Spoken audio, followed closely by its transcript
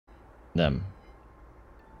them.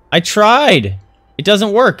 I tried! It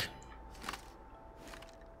doesn't work.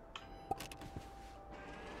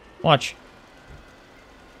 Watch.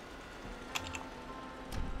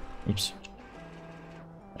 Oops.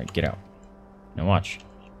 Alright, get out. Now watch.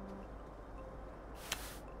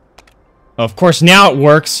 Oh, of course, now it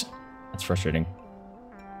works! That's frustrating.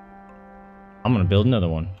 I'm gonna build another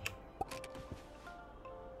one.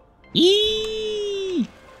 Eee!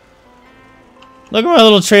 Look at my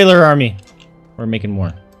little trailer army. We're making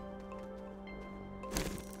more.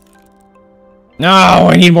 No,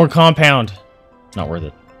 I need more compound. Not worth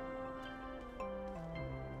it.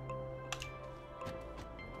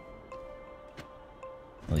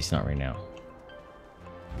 At least not right now.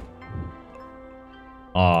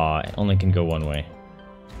 Aw, it only can go one way.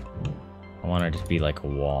 I want it to be like a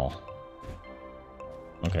wall.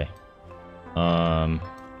 Okay. And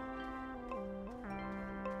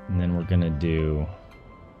then we're gonna do...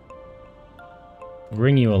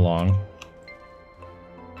 Bring you along.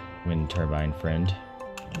 Wind turbine friend.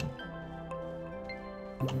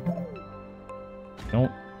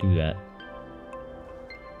 Don't do that.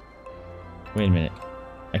 Wait a minute.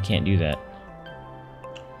 I can't do that.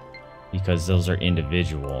 Because those are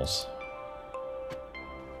individuals.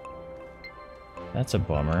 That's a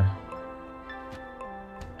bummer.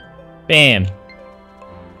 Bam!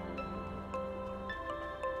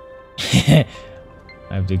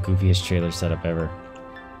 I have the goofiest trailer setup ever.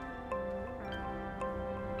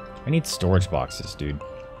 I need storage boxes, dude.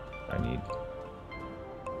 I need.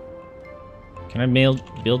 Can I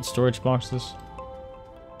build storage boxes?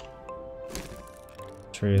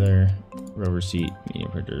 Trailer, rover seat,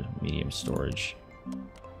 medium printer, medium storage.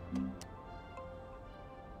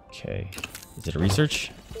 Okay. Is it a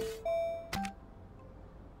research?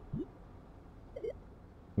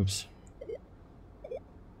 Oops.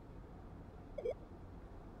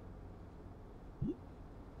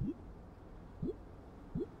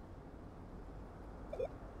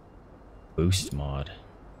 Boost mod.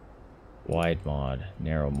 Wide mod.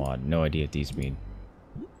 Narrow mod. No idea what these mean.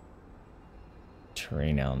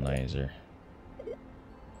 Terrain analyzer.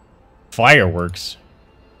 Fireworks.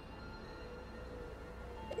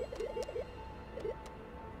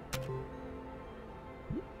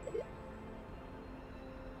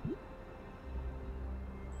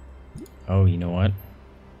 Oh, you know what?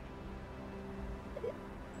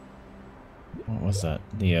 What was that?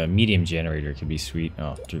 The medium generator could be sweet.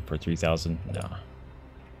 Oh, for 3,000? Nah.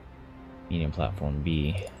 Medium platform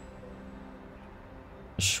B.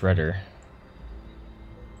 A shredder.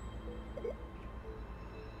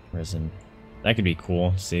 Resin. That could be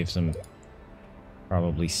cool. Save some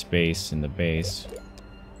probably space in the base.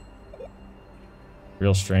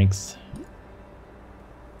 Real strength.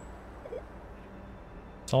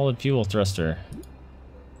 Solid fuel thruster.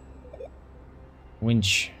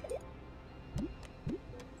 Winch.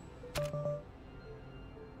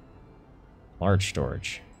 Large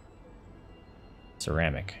storage.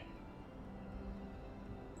 Ceramic.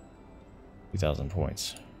 2,000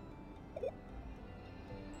 points.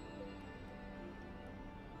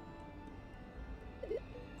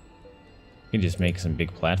 You can just make some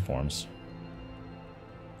big platforms.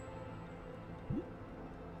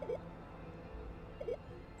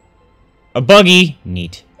 A buggy!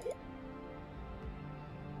 Neat.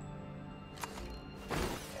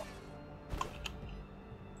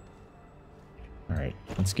 Alright,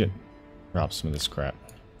 let's drop some of this crap.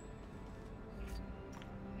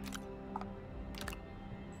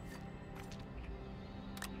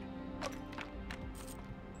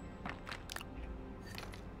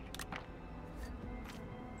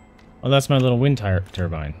 Oh, that's my little wind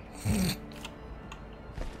turbine.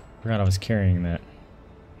 Forgot I was carrying that.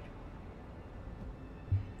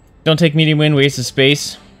 Don't take medium wind, waste of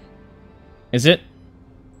space. Is it?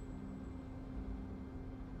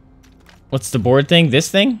 What's the board thing? This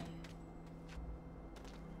thing?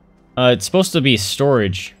 It's supposed to be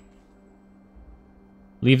storage.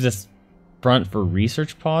 Leave this front for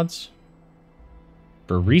research pods?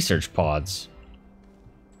 For research pods?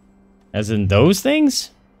 As in those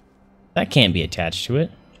things? That can't be attached to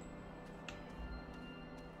it.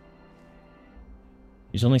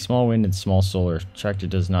 Use only small wind and small solar. Tractor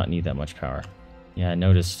does not need that much power. Yeah, I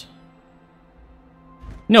noticed.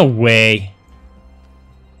 No way!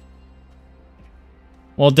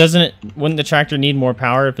 Well, wouldn't the tractor need more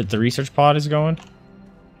power if the research pod is going?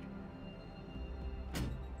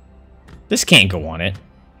 This can't go on it.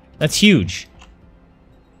 That's huge.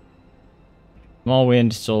 Small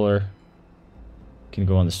wind, solar. Can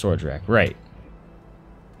go on the storage rack. Right.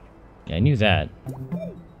 Yeah, I knew that.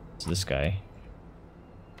 So this guy.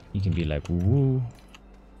 He can be like, woo.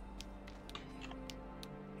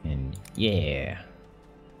 Yeah.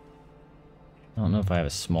 I don't know if I have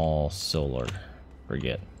a small solar.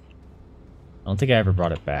 Forget. I don't think I ever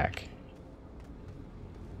brought it back.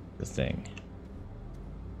 The thing.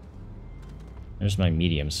 There's my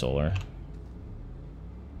medium solar.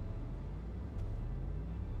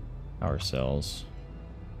 Power cells.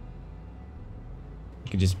 I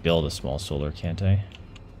could just build a small solar, can't I?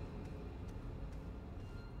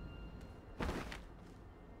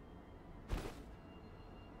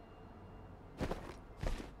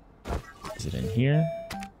 Is it in here?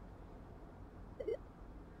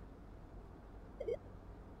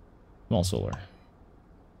 Small solar.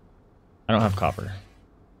 I don't have copper.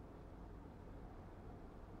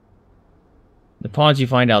 The pods you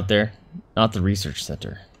find out there, not the research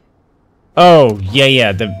center. Oh,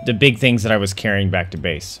 yeah, the big things that I was carrying back to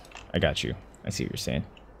base. I got you. I see what you're saying.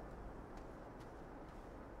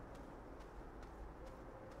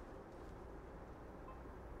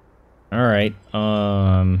 Alright,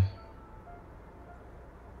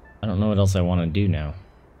 I don't know what else I want to do now.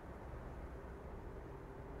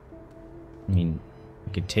 I mean,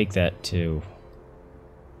 I could take that to...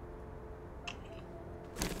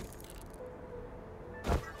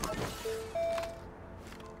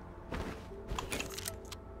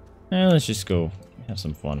 let's just go have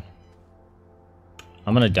some fun.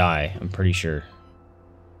 I'm gonna die, I'm pretty sure.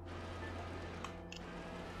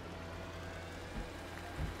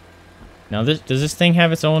 Now, does this thing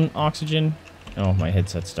have its own oxygen? Oh, my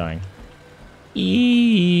headset's dying.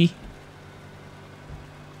 Eee.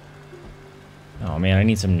 Oh man, I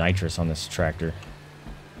need some nitrous on this tractor.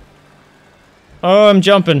 Oh, I'm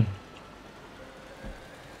jumping.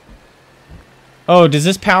 Oh, does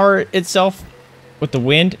this power itself with the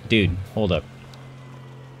wind? Dude, hold up.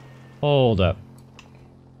 Hold up.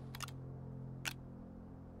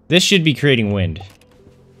 This should be creating wind.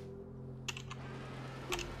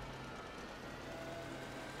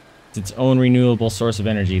 It's its own renewable source of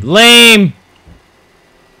energy. Lame!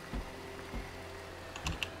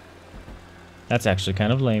 That's actually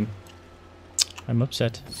kind of lame. I'm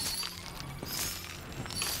upset.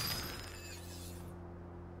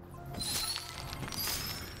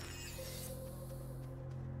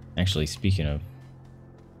 Actually, speaking of,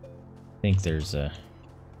 I think there's a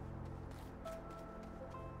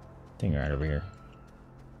thing right over here.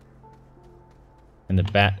 In the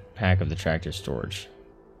backpack of the tractor storage.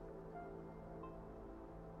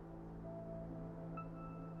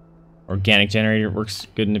 Organic generator works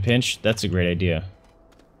good in a pinch. That's a great idea.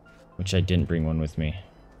 Which I didn't bring one with me.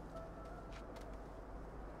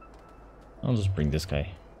 I'll just bring this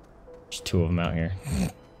guy. There's two of them out here.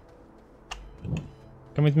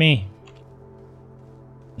 Come with me.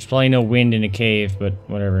 There's probably no wind in a cave, but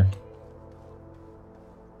whatever.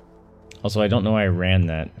 Also, I don't know why I ran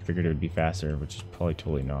that. I figured it would be faster, which is probably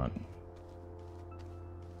totally not.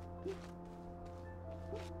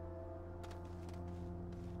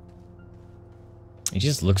 It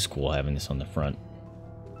just looks cool having this on the front.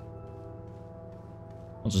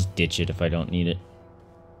 I'll just ditch it if I don't need it.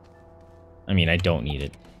 I mean, I don't need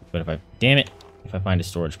it. But if I... Damn it! If I find a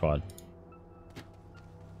storage pod.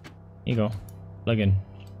 Here you go. Plug in.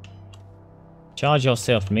 Charge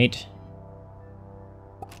yourself, mate.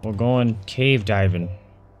 We're going cave diving.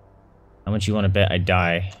 How much you want to bet I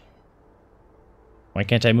die? Why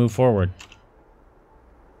can't I move forward?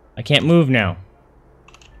 I can't move now.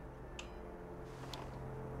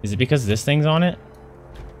 Is it because this thing's on it?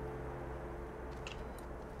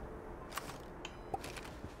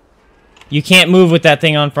 You can't move with that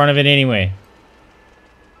thing on front of it anyway.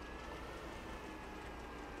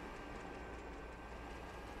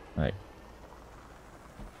 Alright.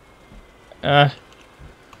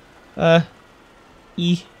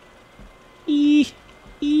 E.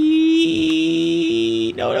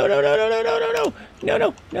 No.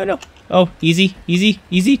 Oh, easy.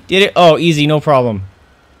 Did it? Oh, easy, no problem.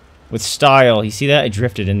 With style. You see that? I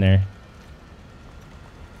drifted in there.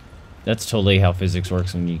 That's totally how physics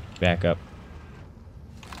works when you back up.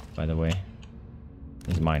 By the way.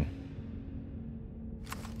 This is mine.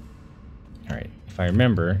 Alright. If I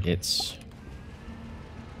remember, it's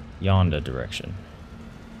yonder direction.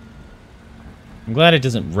 I'm glad it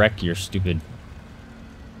doesn't wreck your stupid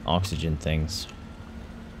oxygen things.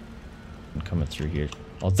 I'm coming through here.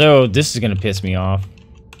 Although, this is gonna piss me off.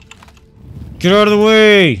 Get out of the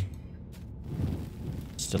way!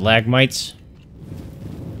 Stalagmites.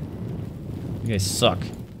 You guys suck.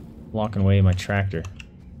 Blocking away my tractor.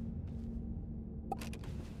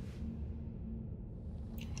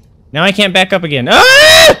 Now I can't back up again.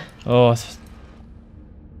 Ah! Oh.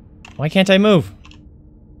 Why can't I move?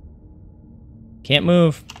 Can't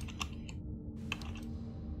move.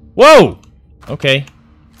 Whoa! Okay.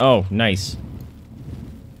 Oh, nice.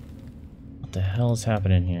 What the hell is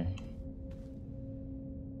happening here?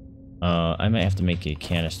 I might have to make a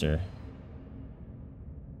canister.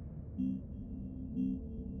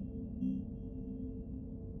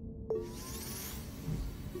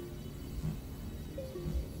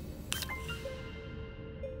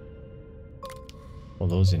 Pull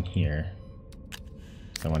those in here.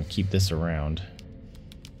 I want to keep this around.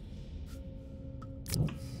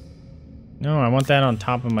 No, I want that on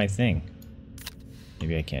top of my thing.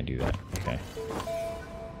 Maybe I can't do that. Okay.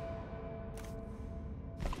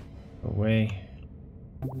 Away.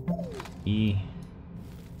 E.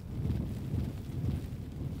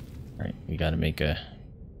 Alright, we gotta make a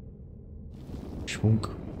chunk.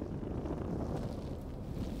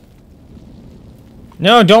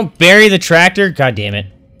 No, don't bury the tractor! God damn it.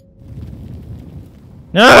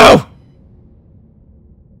 No!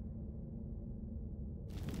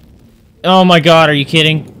 Oh my god, are you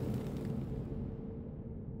kidding?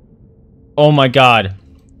 Oh my god.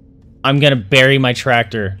 I'm gonna bury my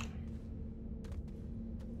tractor.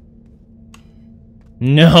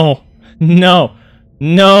 No. No.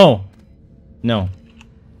 No. No.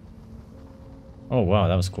 Oh wow,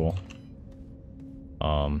 that was cool.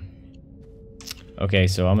 Okay,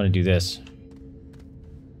 so I'm gonna do this.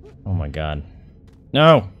 Oh my god.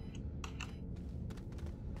 No!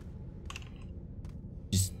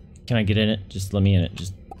 Just, can I get in it? Just let me in it.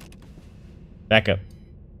 Just back up.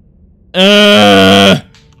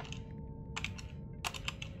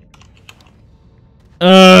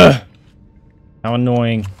 How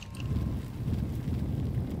annoying.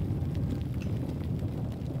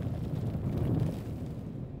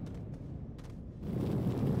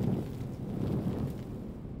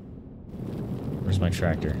 Where's my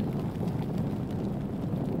tractor?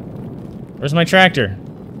 Where's my tractor?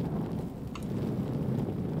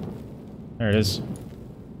 There it is.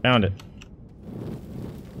 Found it.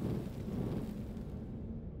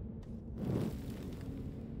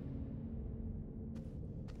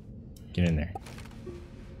 Get in there.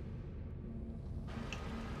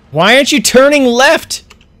 Why aren't you turning left?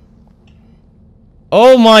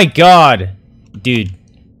 Oh my god. Dude.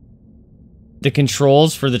 The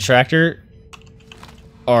controls for the tractor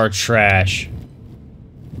are trash.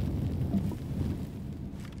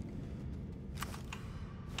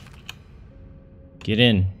 Get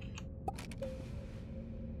in.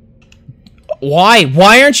 Why?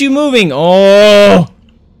 Why aren't you moving? Oh!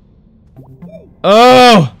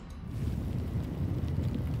 Oh!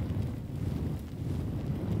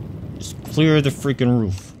 Just clear the freaking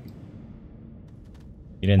roof.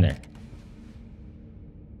 Get in there.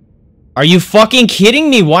 Are you fucking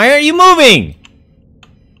kidding me? Why aren't you moving?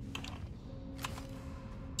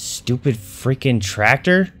 Stupid freaking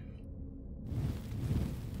tractor.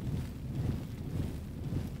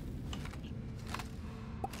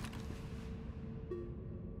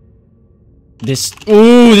 This,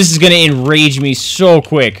 ooh, this is gonna enrage me so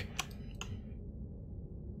quick.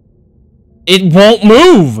 It won't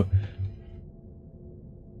move.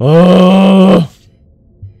 Oh.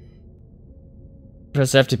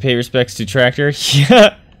 Press F to pay respects to tractor.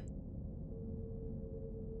 Yeah.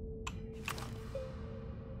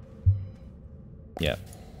 Yeah.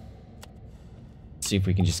 Let's see if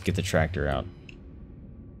we can just get the tractor out.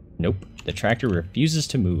 Nope. The tractor refuses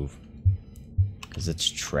to move. Because it's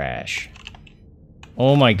trash.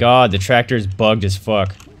 Oh my god, the tractor is bugged as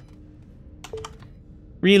fuck.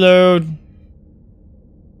 Reload.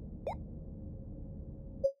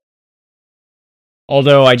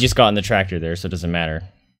 Although I just got in the tractor there, so it doesn't matter.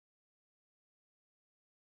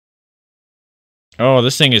 Oh,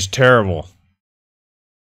 this thing is terrible.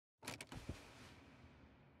 I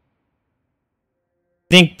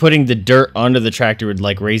think putting the dirt under the tractor would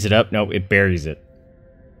like raise it up. Nope, it buries it.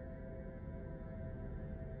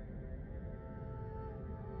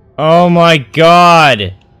 Oh my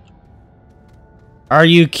god! Are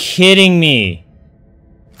you kidding me?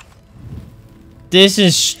 This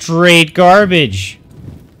is straight garbage.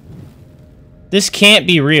 This can't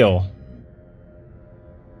be real.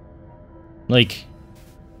 Like...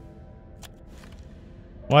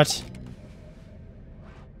 What?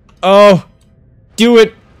 Oh! Do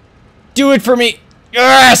it! Do it for me!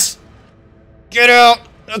 Yes! Get out!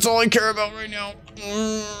 That's all I care about right now.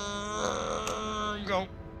 Go.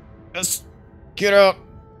 Yes. Get out.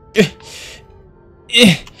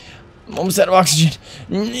 I'm almost out of oxygen.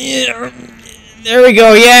 There we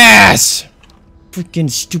go. Yes! Freaking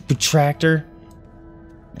stupid tractor.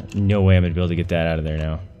 No way I'm gonna be able to get that out of there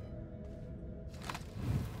now.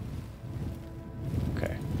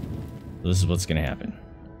 Okay. This is what's gonna happen.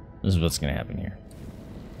 This is what's gonna happen here.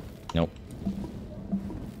 Nope.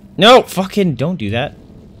 No! Fucking don't do that.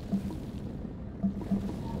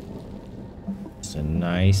 It's a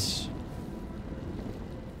nice...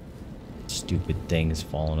 Stupid thing is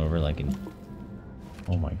falling over like an...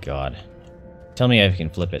 Oh my god. Tell me I can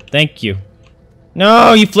flip it. Thank you.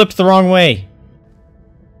 No! You flipped the wrong way!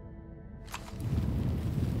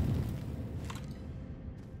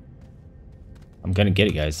 I'm gonna get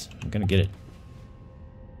it, guys. I'm gonna get it.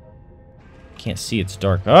 Can't see, it's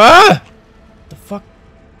dark. Ah! The fuck?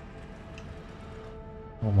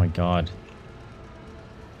 Oh my god.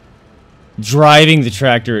 Driving the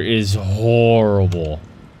tractor is horrible.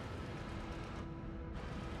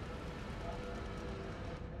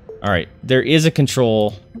 Alright, there is a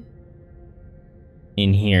control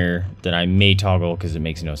in here that I may toggle because it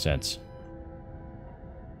makes no sense.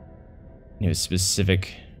 It was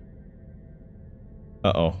specific.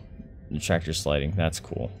 Uh-oh. The tractor's sliding. That's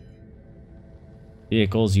cool.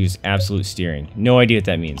 Vehicles use absolute steering. No idea what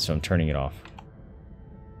that means, so I'm turning it off.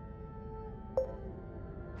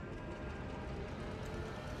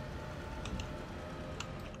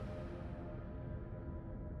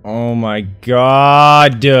 Oh my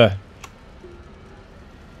god.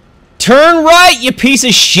 Turn right, you piece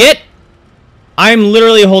of shit! I'm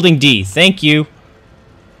literally holding D. Thank you.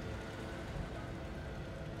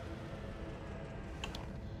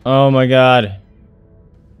 Oh my god.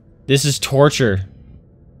 This is torture.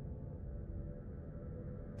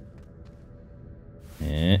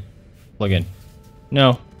 Plug in.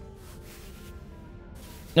 No.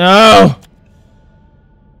 No!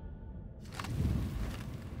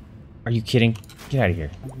 Are you kidding? Get out of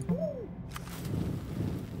here.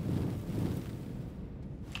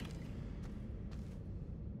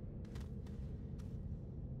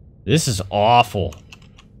 This is awful.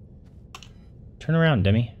 Turn around,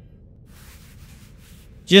 Demi.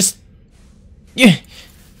 Just...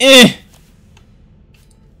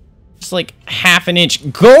 Just like half an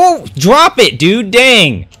inch. Go! Drop it, dude!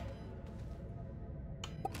 Dang!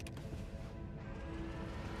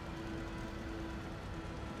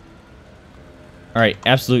 Alright,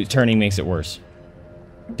 absolute turning makes it worse.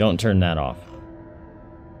 Don't turn that off.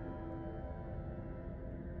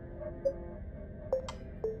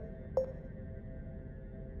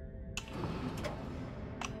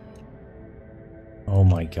 Oh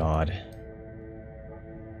my god.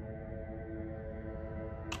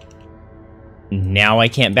 Now I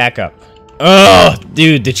can't back up. Oh,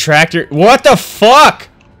 dude, the tractor... What the fuck?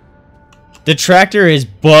 The tractor is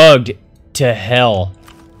bugged to hell.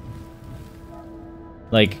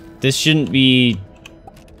 Like, this shouldn't be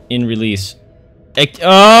in release.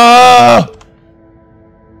 Oh!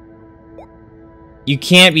 You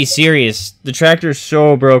can't be serious. The tractor is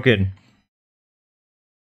so broken.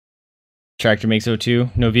 Tractor makes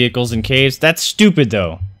O2. No vehicles in caves. That's stupid,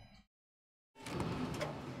 though.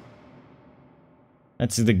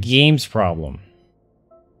 That's the game's problem.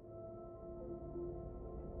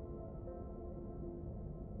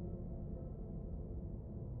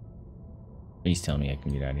 Please tell me I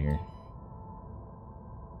can get out of here.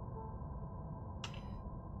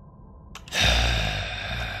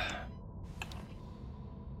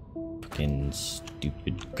 Fucking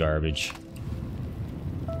stupid garbage.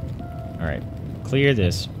 Alright. Clear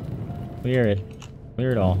this. Clear it.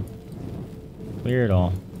 Clear it all. Clear it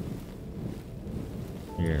all.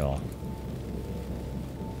 Clear it all.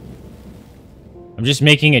 I'm just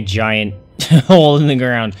making a giant hole in the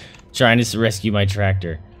ground trying to rescue my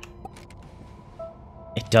tractor.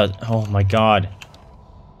 It does. Oh my god.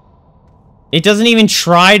 It doesn't even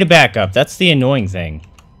try to back up. That's the annoying thing.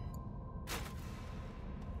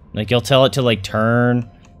 Like, you'll tell it to, like,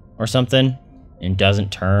 turn or something, and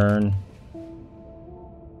doesn't turn.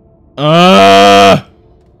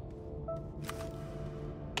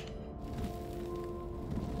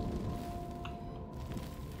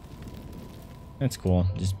 That's cool.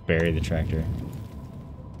 Just bury the tractor.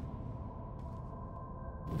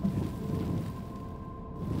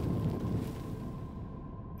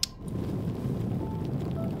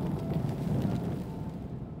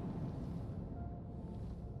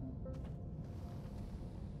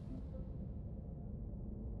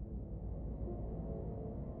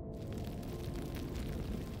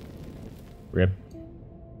 Rip.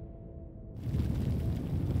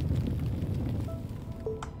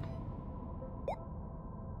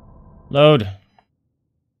 Load.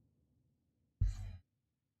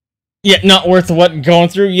 Yeah, not worth what going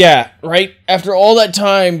through? Yeah, right? After all that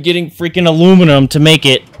time getting freaking aluminum to make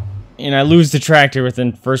it, and I lose the tractor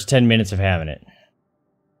within the first 10 minutes of having it.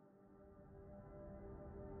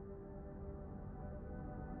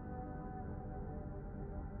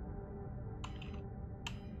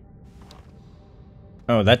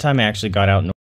 Oh, that time I actually got out in